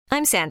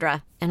I'm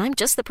Sandra, and I'm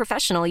just the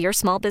professional your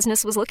small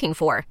business was looking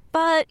for.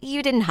 But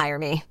you didn't hire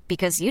me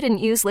because you didn't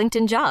use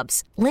LinkedIn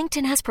Jobs.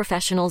 LinkedIn has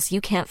professionals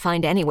you can't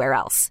find anywhere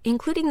else,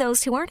 including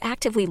those who aren't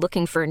actively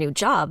looking for a new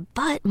job,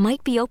 but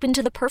might be open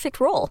to the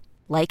perfect role,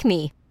 like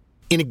me.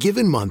 In a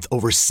given month,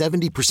 over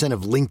 70%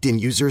 of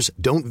LinkedIn users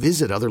don't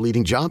visit other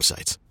leading job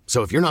sites.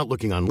 So if you're not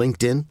looking on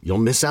LinkedIn, you'll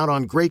miss out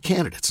on great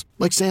candidates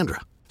like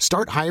Sandra.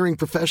 Start hiring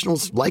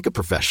professionals like a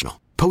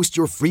professional. Post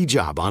your free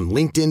job on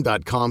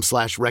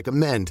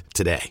linkedin.com/recommend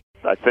today.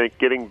 I think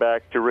getting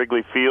back to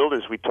Wrigley Field,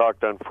 as we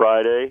talked on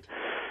Friday,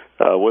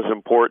 was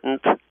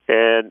important.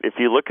 And if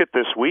you look at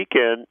this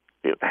weekend,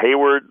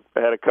 Hayward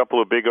had a couple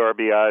of big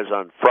RBIs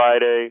on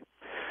Friday.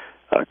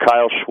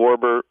 Kyle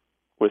Schwarber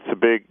with the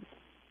big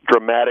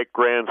dramatic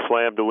grand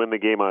slam to win the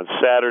game on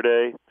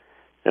Saturday.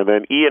 And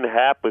then Ian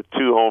Happ with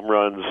 2 home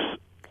runs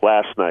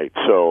last night.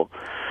 So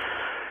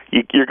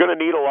you're going to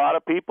need a lot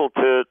of people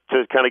to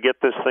kind of get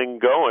this thing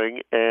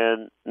going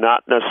and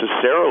not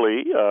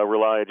necessarily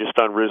rely just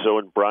on Rizzo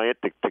and Bryant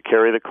to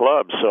carry the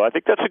club. So I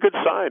think that's a good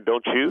sign,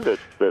 don't you,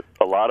 that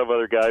a lot of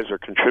other guys are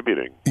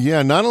contributing.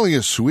 Yeah, not only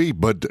a sweep,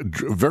 but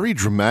very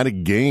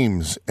dramatic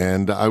games.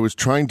 And I was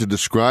trying to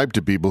describe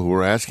to people who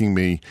were asking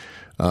me,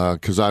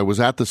 because I was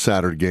at the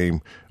Saturday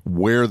game,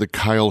 where the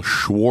Kyle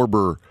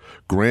Schwarber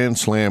grand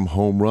slam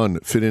home run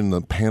fit in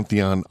the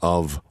pantheon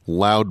of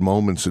loud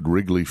moments at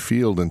Wrigley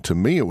Field. And to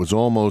me, it was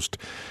almost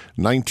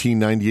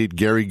 1998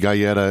 Gary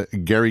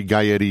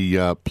Gaetti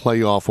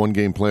playoff,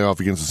 one-game playoff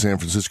against the San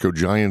Francisco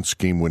Giants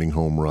game-winning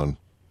home run.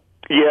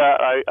 Yeah,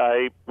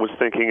 I was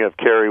thinking of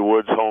Kerry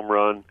Wood's home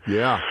run.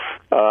 Yeah.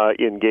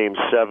 In Game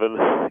 7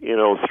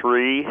 in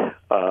 03.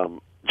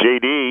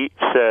 JD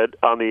said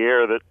on the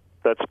air that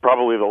that's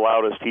probably the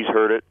loudest he's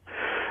heard it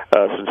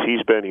since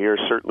he's been here,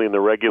 certainly in the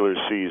regular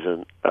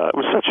season. It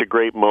was such a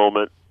great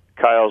moment.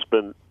 Kyle's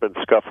been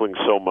scuffling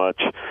so much,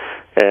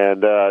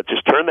 and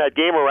just turned that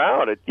game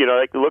around. It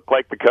looked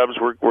like the Cubs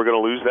were going to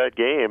lose that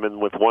game, and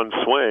with one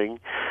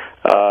swing,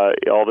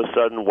 all of a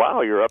sudden,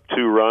 wow, you're up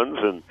 2 runs,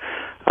 and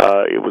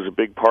it was a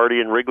big party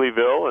in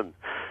Wrigleyville. And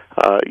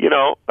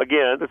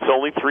again, it's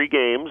only 3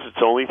 games,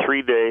 it's only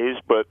 3 days,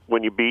 but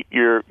when you beat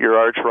your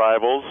arch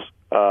rivals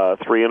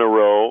 3 in a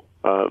row,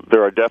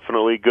 there are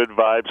definitely good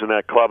vibes in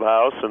that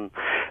clubhouse, and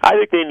I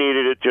think they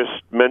needed it just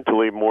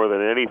mentally more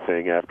than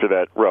anything after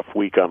that rough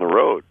week on the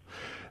road.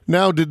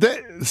 Now, I've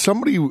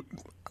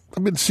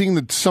been seeing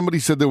that somebody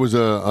said there was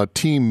a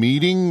team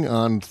meeting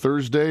on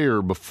Thursday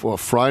or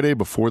Friday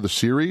before the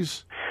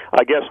series?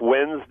 I guess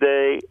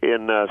Wednesday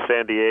in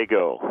San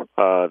Diego,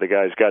 the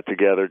guys got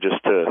together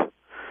just to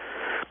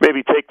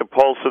maybe take the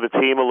pulse of the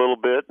team a little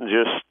bit and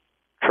just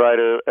try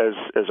to,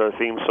 as our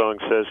theme song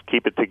says,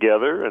 keep it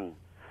together. And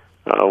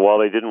while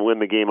they didn't win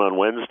the game on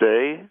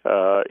Wednesday,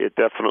 it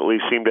definitely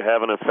seemed to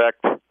have an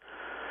effect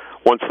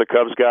once the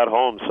Cubs got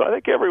home. So I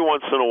think every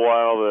once in a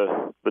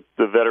while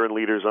the veteran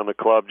leaders on the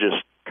club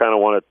just kind of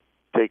want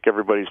to take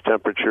everybody's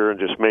temperature and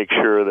just make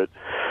sure that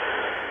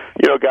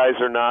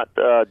guys are not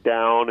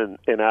down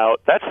and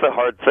out. That's the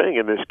hard thing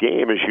in this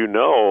game, as you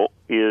know,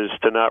 is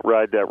to not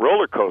ride that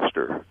roller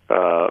coaster.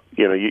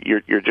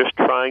 You're just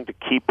trying to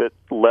keep it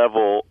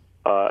level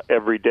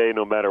every day,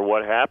 no matter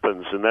what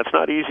happens, and that's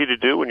not easy to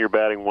do when you're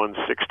batting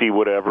 160,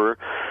 whatever.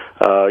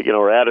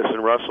 Or Addison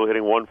Russell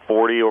hitting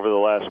 140 over the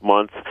last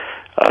month.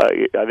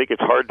 I think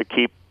it's hard to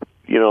keep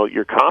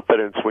your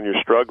confidence when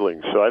you're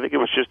struggling. So I think it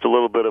was just a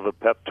little bit of a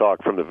pep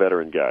talk from the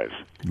veteran guys.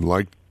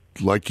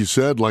 Like you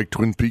said, like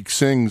Twin Peaks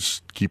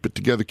sings, keep it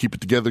together, keep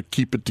it together,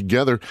 keep it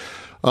together.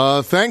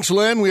 Thanks,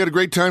 Len. We had a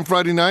great time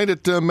Friday night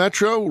at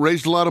Metro.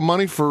 Raised a lot of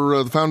money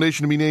for the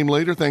foundation to be named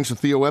later. Thanks to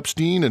Theo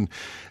Epstein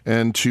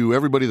and to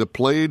everybody that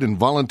played and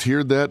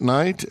volunteered that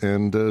night.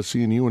 And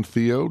seeing you and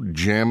Theo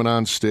jamming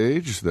on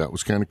stage, that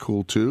was kind of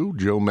cool, too.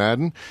 Joe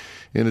Madden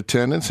in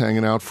attendance,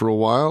 hanging out for a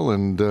while,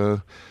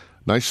 and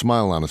nice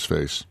smile on his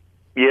face.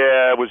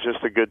 Yeah, it was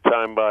just a good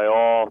time by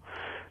all.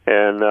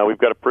 And we've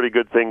got a pretty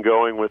good thing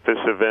going with this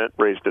event,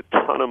 raised a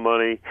ton of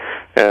money,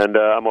 and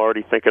I'm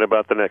already thinking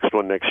about the next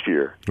one next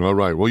year. All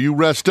right. Well, you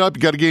rest up.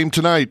 You got a game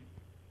tonight.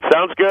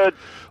 Sounds good.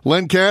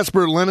 Len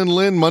Casper, Len and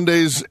Lynn,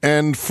 Mondays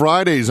and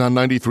Fridays on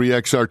 93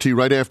 XRT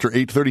right after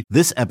 8:30.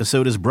 This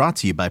episode is brought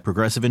to you by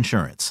Progressive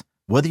Insurance.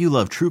 Whether you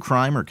love true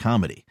crime or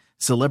comedy,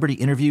 celebrity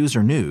interviews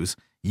or news,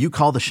 you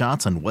call the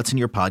shots on what's in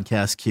your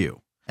podcast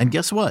queue. And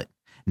guess what?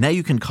 Now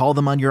you can call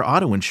them on your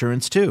auto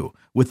insurance, too,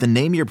 with the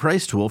Name Your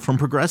Price tool from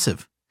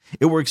Progressive.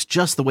 It works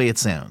just the way it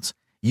sounds.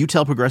 You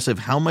tell Progressive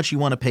how much you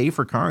want to pay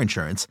for car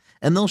insurance,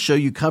 and they'll show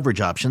you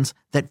coverage options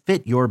that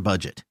fit your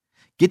budget.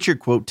 Get your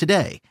quote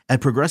today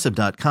at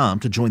Progressive.com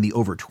to join the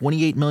over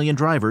 28 million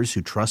drivers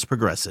who trust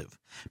Progressive.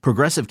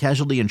 Progressive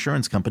Casualty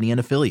Insurance Company and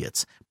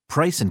Affiliates.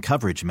 Price and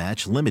coverage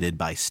match limited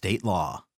by state law.